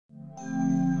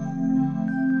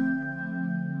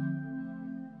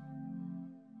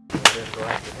So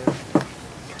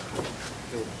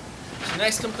the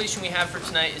next completion we have for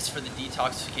tonight is for the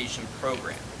detoxification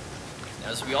program. Now,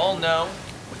 as we all know,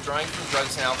 withdrawing from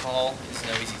drugs and alcohol is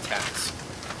no easy task.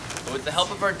 But with the help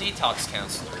of our detox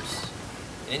counselors,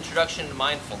 an introduction to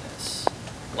mindfulness,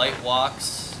 light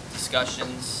walks,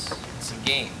 discussions, and some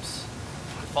games,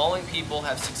 the following people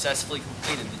have successfully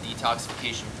completed the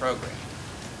detoxification program.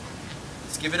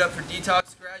 Let's give it up for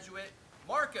Detox graduate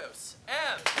Marcos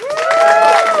M.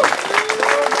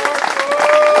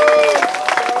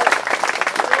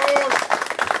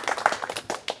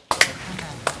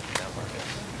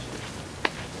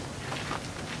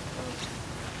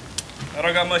 I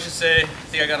don't got much to say. I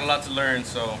think I got a lot to learn,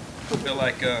 so I feel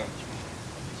like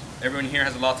everyone here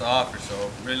has a lot to offer, so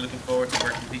I'm really looking forward to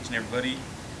working with each and everybody,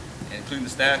 and including the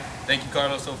staff. Thank you,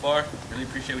 Carlos, so far. Really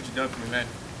appreciate what you've done for me, man.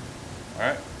 All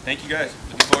right, thank you guys.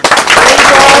 Looking forward to it.